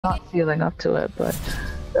not feeling up to it, but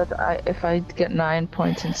if I get 9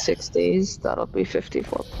 points in 6 days, that'll be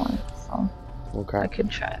 54 points. So Okay. I can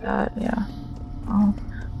try that. Yeah.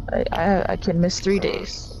 I can miss 3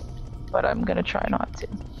 days, but I'm gonna try not to.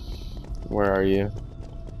 Where are you?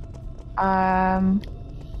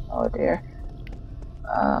 Oh dear.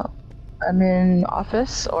 I'm in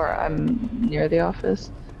office, or I'm near the office.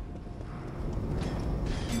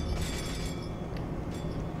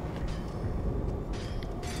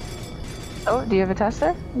 Oh, do you have a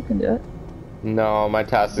tester? You can do it. No, my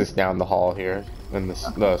task is down the hall here in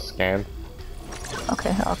the scan.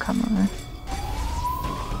 Okay, I'll come over.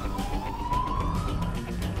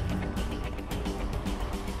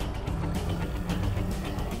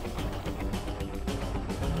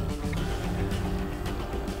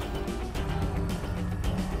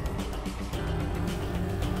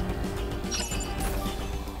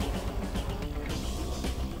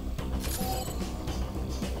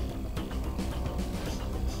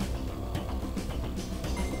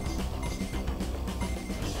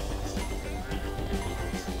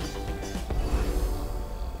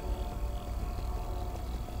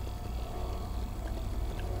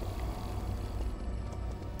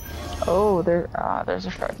 Oh, there's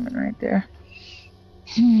a fragment right there.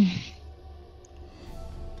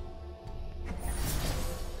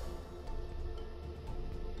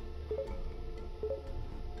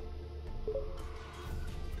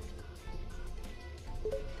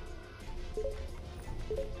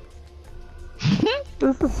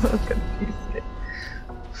 This is so confusing.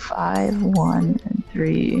 5, 1, and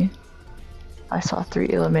 3. I saw 3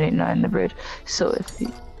 eliminate 9 in the bridge. So if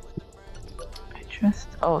the... I trust...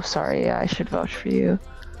 Oh, sorry, yeah, I should vouch for you.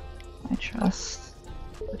 I trust...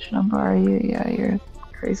 Which number are you? Yeah, you're a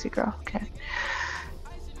crazy girl. Okay.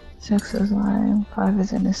 6 is lying, 5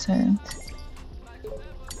 is innocent.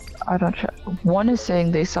 I don't trust... 1 is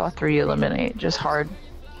saying they saw 3 eliminate, just hard.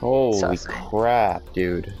 Holy crap,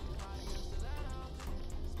 dude.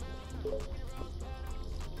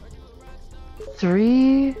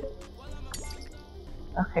 Three.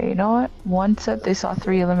 Okay, you know what? 1 said they saw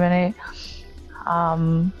 3 eliminate.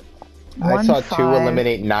 I saw 2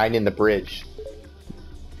 eliminate 9 in the bridge.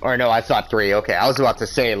 Or no, I saw 3. Okay, I was about to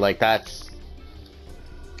say, like, that's...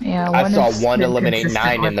 Yeah, I saw 1 eliminate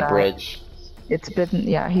 9 in the bridge. It's been...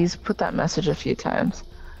 Yeah, he's put that message a few times.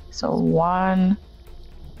 So 1,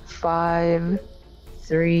 5,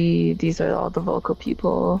 3... These are all the vocal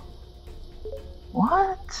people.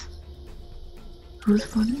 What? Who's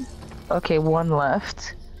voting? Okay, 1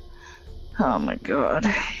 left. Oh my god.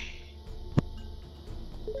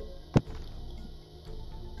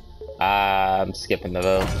 I'm skipping the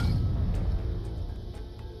vote.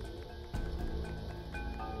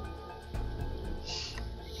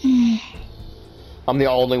 I'm the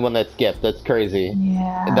only one that skipped. That's crazy.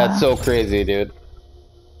 Yeah. That's so crazy, dude.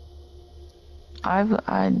 I was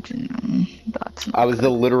the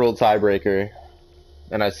literal tiebreaker,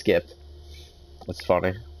 and I skipped. That's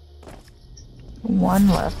funny. 1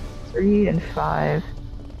 left. 3 and 5.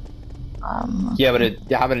 Yeah, but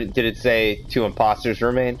how many did it say? 2 imposters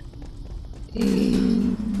remain?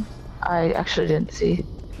 I actually didn't see.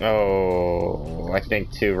 Oh, I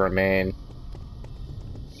think 2 remain.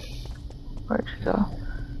 Where'd you go?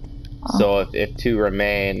 Oh. So if 2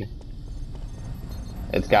 remain,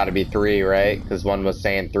 it's got to be 3, right? Because 1 was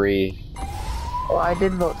saying 3. Oh, I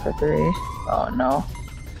did vote for 3. Oh no.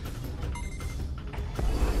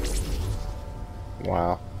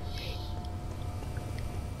 Wow.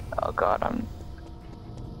 Oh god,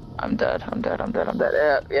 I'm dead. I'm dead.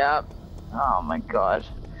 Yeah. Oh my god.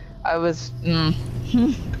 I was. I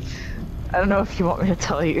don't know if you want me to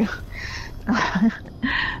tell you.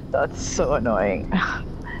 That's so annoying.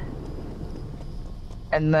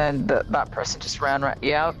 And then that person just ran right.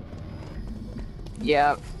 Yep.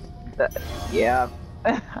 Yep. Yep.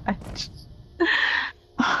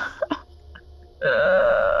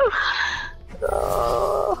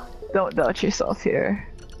 Don't doubt yourself here.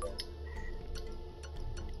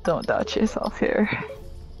 Don't doubt yourself here.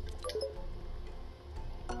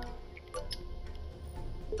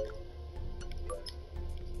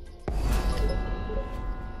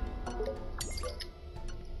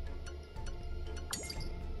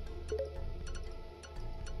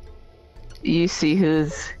 You see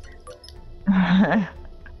who's...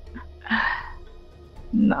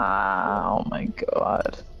 Nah, oh my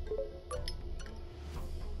god.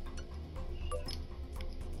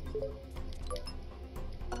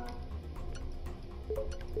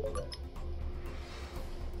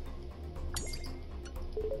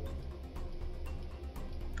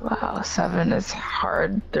 Wow, 7 is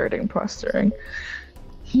hard third impostering.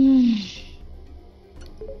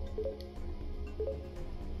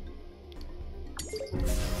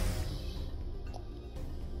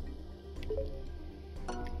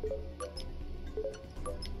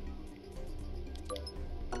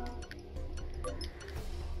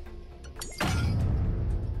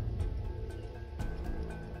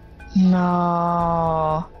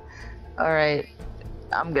 No. Alright.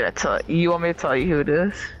 I'm gonna tell you. Want me to tell you who it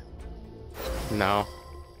is? No.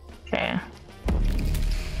 Okay.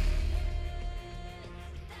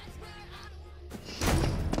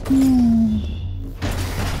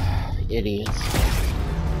 Idiots.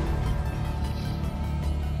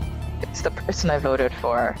 It's the person I voted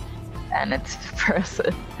for, and it's the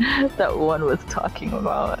person that one was talking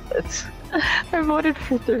about. I voted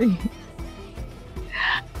for 3.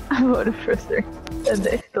 I voted for 3, and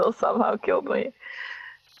they still somehow killed me.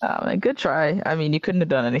 A good try. I mean, you couldn't have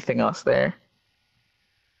done anything else there.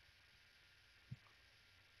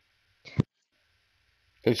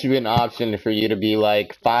 There should be an option for you to be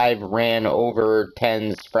like 5 ran over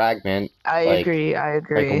 10's fragment. I agree.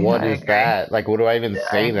 Like, what is that? Like, what do I even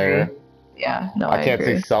say there? Yeah, no, I can't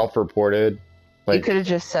say self-reported. Like, you could have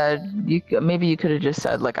just said, maybe you could have just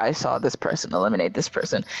said, like, I saw this person eliminate this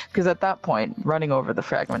person. Because at that point, running over the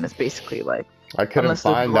fragment is basically like... I couldn't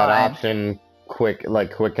find that option quick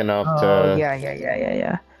enough to... Oh,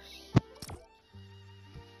 yeah.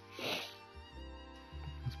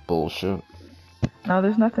 It's bullshit. No,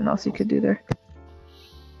 there's nothing else you could do there.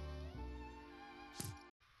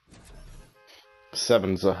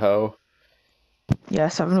 7's a hoe. Yeah,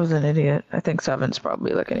 7 was an idiot. I think 7's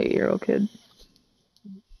probably like an 8-year-old kid.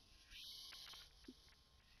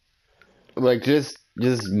 Like, just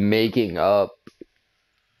making up,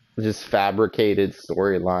 just fabricated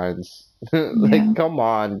storylines. Like, Yeah. come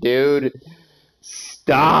on, dude.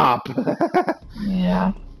 Stop!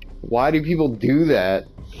 Yeah. Why do people do that?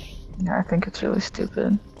 Yeah, I think it's really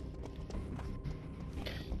stupid.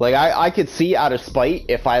 Like, I could see out of spite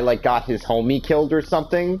if I, like, got his homie killed or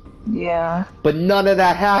something. Yeah. But none of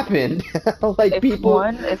that happened. Like, if people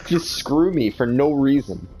just screw me for no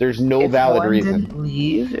reason. There's no valid reason.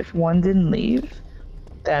 If one didn't leave,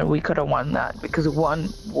 then we could have won that. Because 1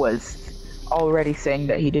 was already saying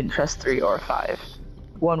that he didn't trust 3 or 5.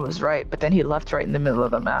 1 was right, but then he left right in the middle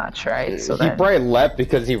of the match, right? So he probably left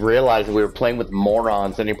because he realized we were playing with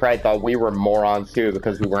morons, and he probably thought we were morons too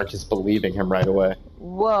because we weren't just believing him right away.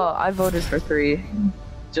 Well, I voted for 3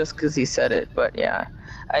 just because he said it, but yeah,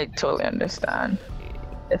 I totally understand.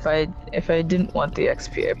 If I didn't want the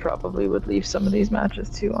XP, I probably would leave some of these matches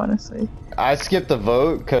too, honestly. I skipped the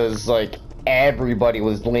vote because, like, everybody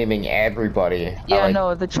was blaming everybody. Yeah,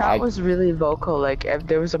 no, the chat was really vocal. Like,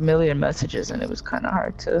 there was a million messages, and it was kind of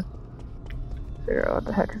hard to figure out what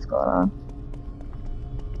the heck is going on.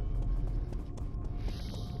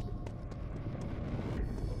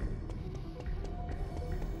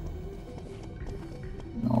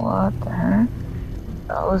 What the heck?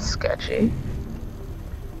 That was sketchy.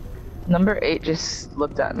 Number 8 just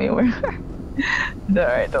looked at me.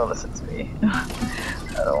 Alright, don't listen to me.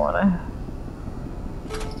 I don't wanna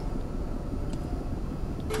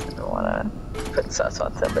put sus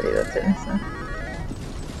on somebody that's innocent.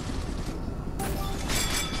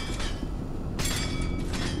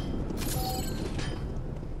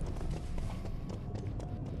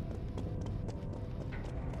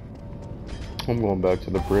 I'm going back to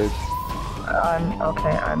the bridge.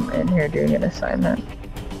 I'm in here doing an assignment.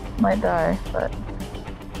 Might die, but...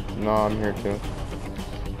 No, I'm here too.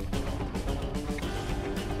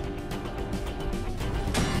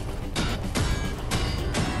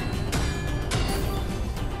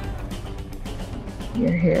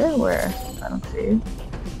 You're here? Where? I don't see you.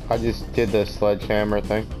 I just did the sledgehammer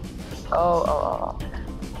thing. Oh. Oh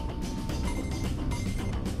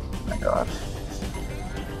my god.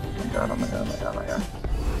 Oh my god.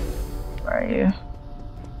 Where are you?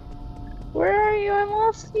 Where are you? I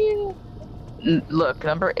lost you. Look,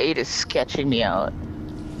 number 8 is sketching me out.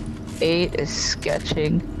 8 is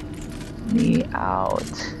sketching me out.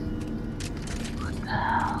 What the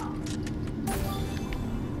hell?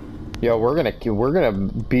 Yo, we're gonna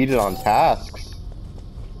beat it on tasks.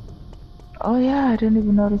 Oh yeah, I didn't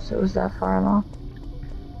even notice it was that far along.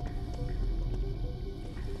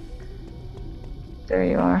 There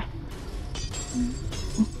you are.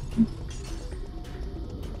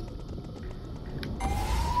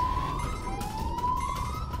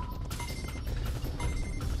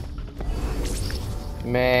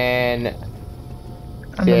 Man,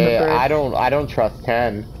 yeah, I don't trust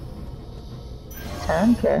 10.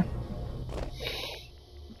 10? Okay.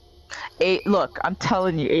 8, look, I'm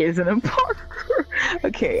telling you, 8 is an imposter.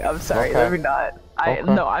 Okay, I'm sorry, Okay. let me not. Okay.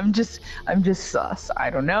 No, I'm just sus. I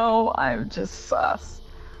don't know. I'm just sus.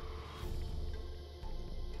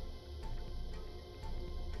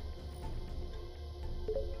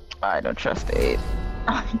 I don't trust 8.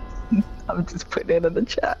 I'm just putting it in the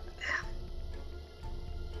chat.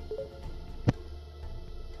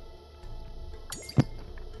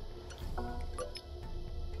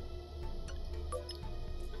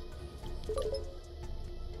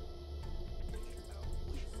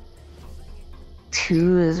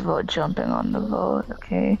 Two is vote jumping on the vote,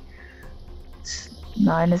 okay.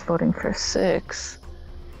 9 is voting for 6.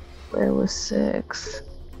 Where was 6?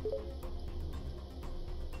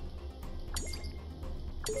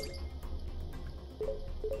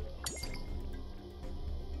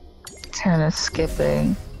 Ten is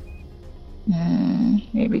skipping.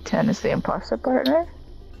 Maybe 10 is the imposter partner?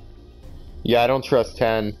 Yeah, I don't trust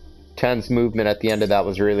 10. 10's movement at the end of that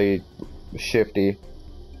was really shifty.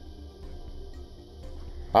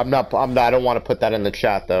 I don't want to put that in the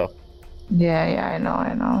chat though. Yeah, I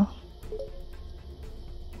know.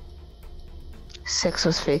 6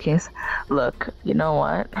 was faking. Look, you know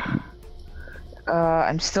what?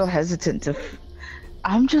 I'm still hesitant to...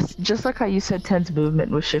 I'm just like how you said 10's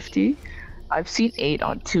movement was shifty. I've seen 8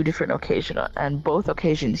 on 2 different occasions, and both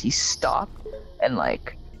occasions he stopped and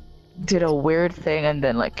like did a weird thing and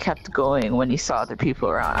then like kept going when he saw other people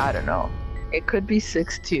around. I don't know. It could be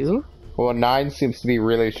 6 too. Well, 9 seems to be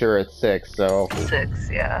really sure it's 6, so... 6,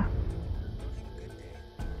 yeah.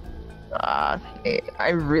 8, I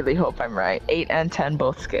really hope I'm right. 8 and 10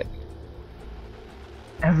 both skip.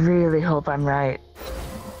 I really hope I'm right.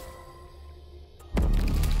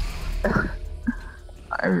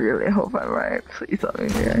 I really hope I'm right. Please let me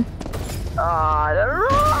be right. I don't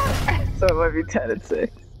know. So it might be 10 and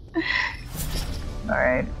 6.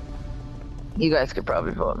 Alright. You guys could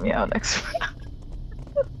probably vote me out next round.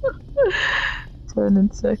 10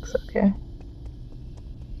 and 6, okay.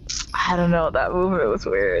 I don't know, that movement was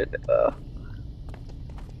weird.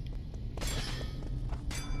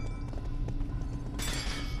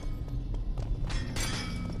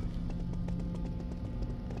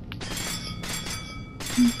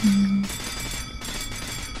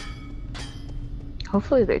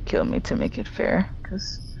 Hopefully they kill me to make it fair,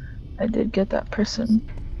 because I did get that person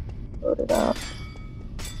voted out.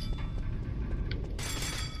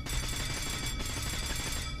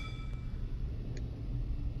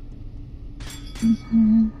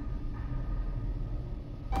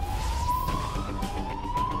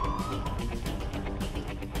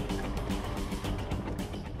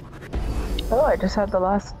 Oh, I just had the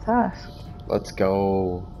last task. Let's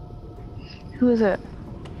go. Who is it?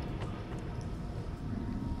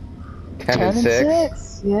 10 and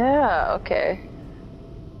 6? Yeah, okay.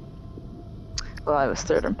 Well, I was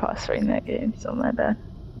third imposter in that game, so my bad.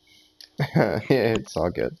 Yeah, it's all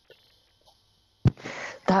good.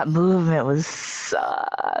 That movement was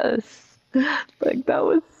sus. Like, that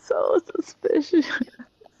was so suspicious.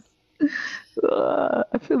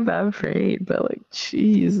 I feel bad for 8, but like,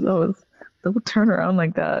 jeez, that would turn around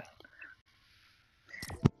like that.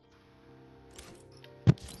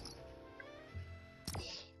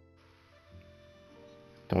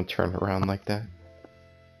 Don't turn around like that.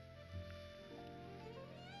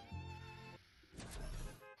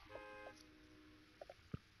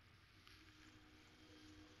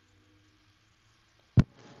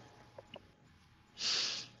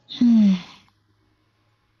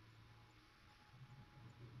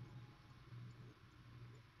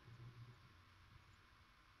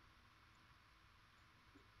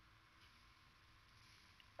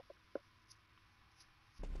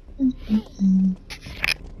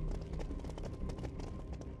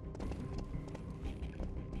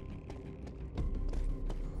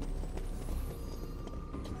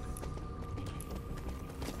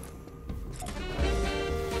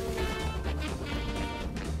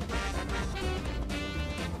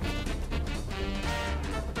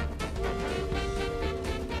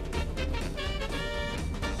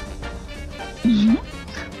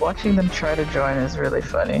 Watching them try to join is really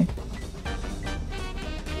funny.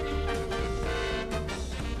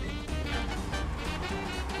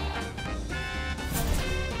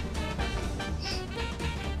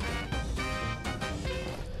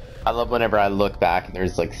 I love whenever I look back and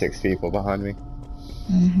there's like 6 people behind me.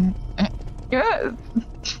 Yeah.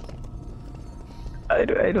 I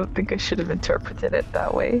don't think I should have interpreted it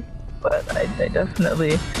that way, but I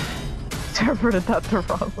definitely interpreted that the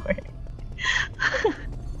wrong way.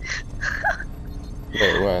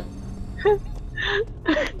 Wait, what?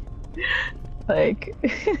 Like,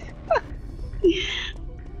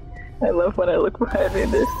 I love when I look behind me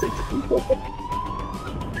and there's 6 people.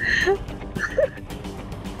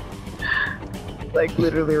 Like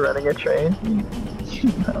literally running a train.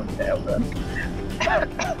 Okay, I'm done. God.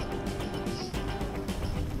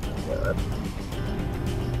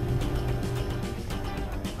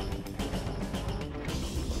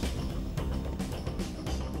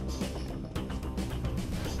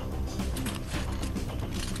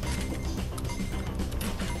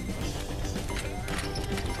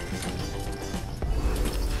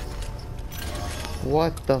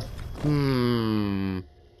 What the?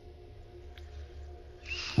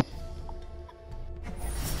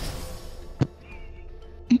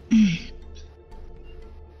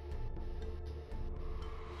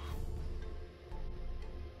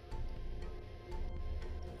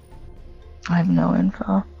 I have no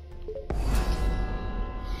info.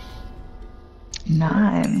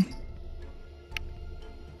 9.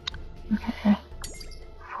 Okay.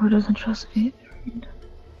 4 doesn't trust 8. 3 doesn't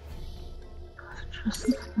trust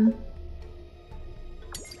 7.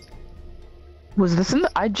 Was this in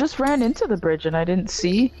the— I just ran into the bridge and I didn't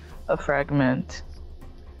see a fragment.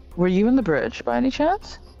 Were you in the bridge by any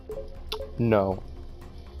chance? No.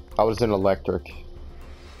 I was in electric.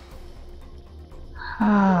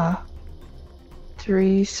 Ah.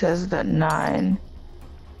 3 says that 9.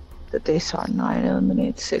 That they saw 9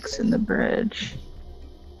 eliminate 6 in the bridge.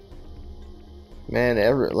 Man,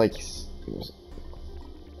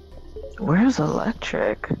 Where's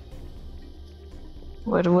electric?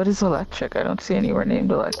 What is electric? I don't see anywhere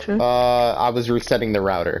named electric. I was resetting the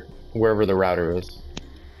router, wherever the router is.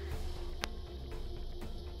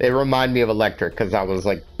 It reminded me of electric because I was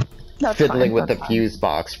like fiddling with the fuse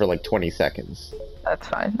box for like 20 seconds. That's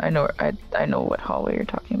fine. I know what hallway you're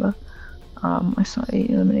talking about. I saw 8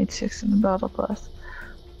 eliminate 6 in the battle bus.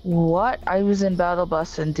 What? I was in battle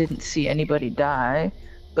bus and didn't see anybody die,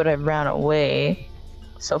 but I ran away.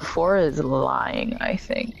 So 4 is lying, I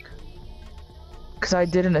think. Because I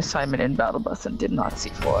did an assignment in battle bus and did not see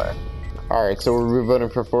 4. Alright, so we're voting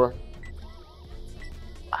for 4?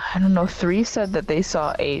 I don't know. 3 said that they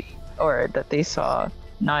saw 8, or that they saw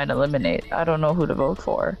 9 eliminate. I don't know who to vote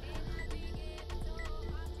for.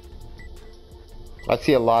 I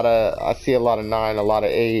see a lot of 9, a lot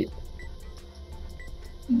of 8.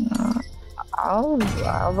 I'll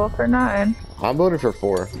vote for 9. I'm voting for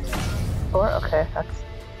 4. 4? Okay, that's...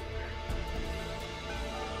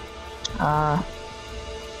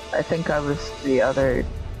 I think I was the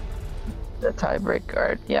tiebreak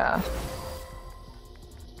guard, yeah.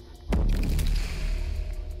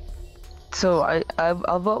 So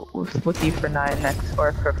I'll vote with you for 9 next,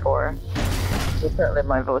 or for 4. Apparently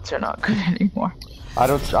my votes are not good anymore. I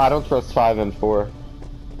don't trust 5 and 4.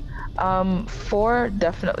 4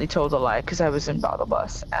 definitely told a lie because I was in battle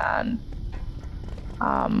bus and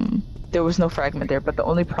there was no fragment there, but the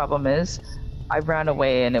only problem is I ran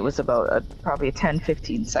away and it was about probably a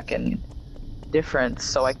 10-15 second difference,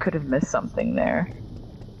 so I could have missed something there.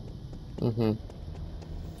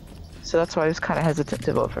 So that's why I was kind of hesitant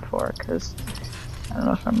to vote for 4, because I don't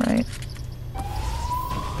know if I'm right.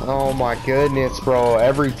 Oh my goodness, bro,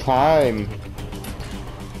 every time.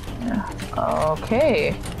 Yeah.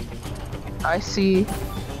 Okay. I see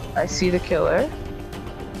the killer.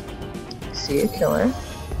 I see a killer.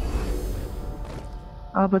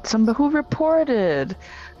 Oh, but somebody who reported.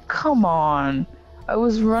 Come on. I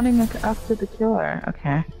was running after the killer.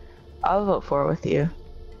 Okay. I'll vote for it with you.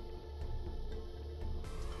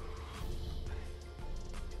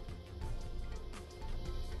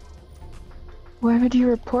 Where did you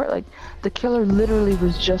report? Like, the killer literally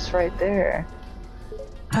was just right there.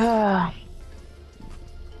 Ah.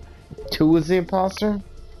 2 was the imposter?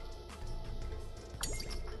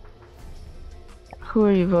 Who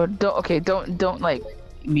are you voting? Don't like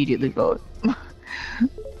immediately vote.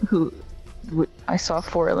 I saw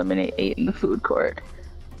 4 eliminate 8 in the food court.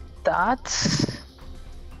 That's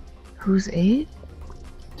who's 8?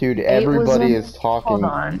 Dude, everybody is talking. Hold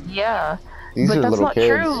on, yeah. These but are that's little not kids.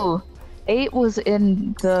 true. 8 was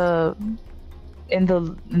in the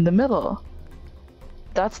middle.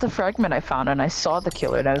 That's the fragment I found, and I saw the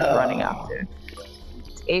killer and I was running after.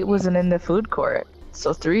 8 wasn't in the food court,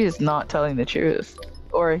 so 3 is not telling the truth.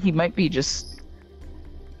 Or he might be just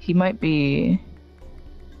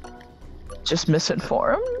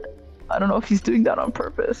misinformed. I don't know if he's doing that on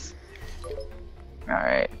purpose.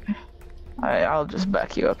 Alright. I'll just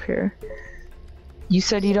back you up here. You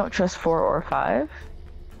said you don't trust 4 or 5?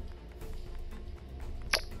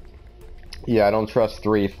 Yeah, I don't trust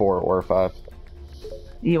 3, 4, or 5.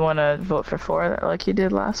 You want to vote for 4 like you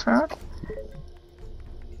did last round?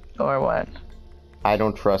 Or what? I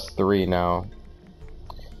don't trust 3 now.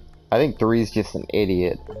 I think 3's just an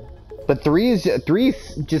idiot. But three's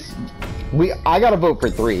just I gotta vote for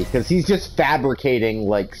 3 because he's just fabricating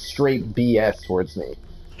like straight BS towards me.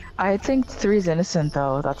 I think 3's innocent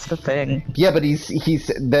though. That's the thing. Yeah, but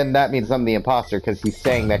he's then that means I'm the imposter because he's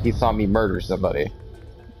saying that he saw me murder somebody.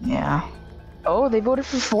 Yeah. Oh, they voted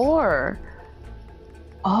for 4.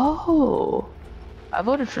 Oh, I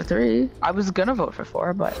voted for 3. I was gonna vote for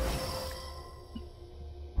 4, but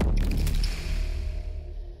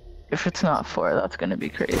if it's not 4, that's gonna be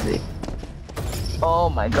crazy. Oh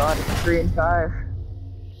my god, it's 3 and 5.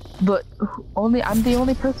 But I'm the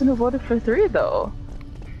only person who voted for 3 though.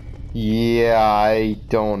 Yeah, I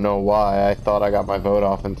don't know why. I thought I got my vote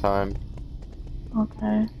off in time.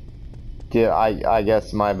 Okay. Yeah, I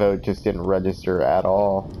guess my vote just didn't register at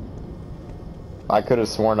all. I could have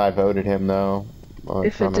sworn I voted him though.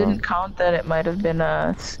 If it didn't count, then it might have been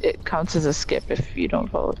it counts as a skip if you don't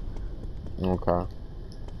vote. Okay.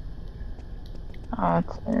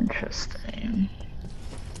 That's interesting.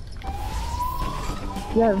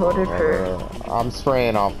 Yeah, I voted for... I'm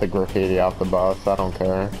spraying off the graffiti off the bus, I don't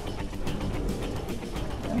care.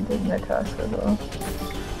 I did my task as well.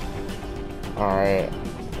 Alright.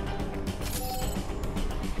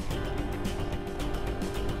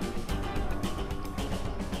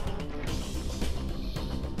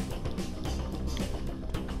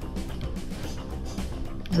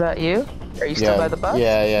 Is that you? Are you still by the bus?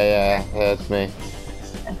 Yeah, it's me.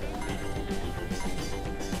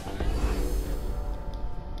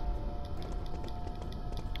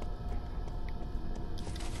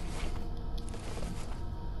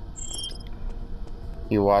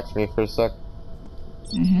 You watch me for a sec?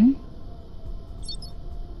 Mm-hmm.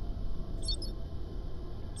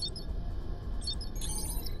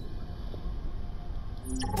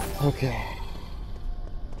 Okay.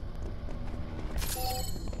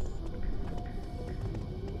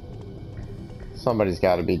 Somebody's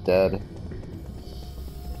gotta be dead.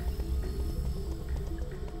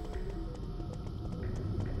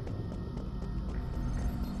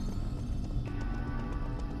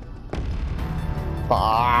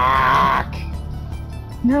 Fuck!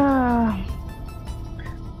 Nah.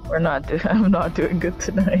 I'm not doing good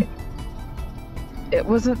tonight. It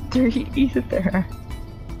wasn't 3 either.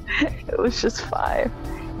 It was just 5.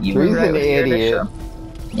 You were right with your initial.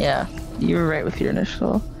 Yeah, you were right with your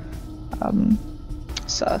initial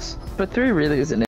sus. But 3 really is an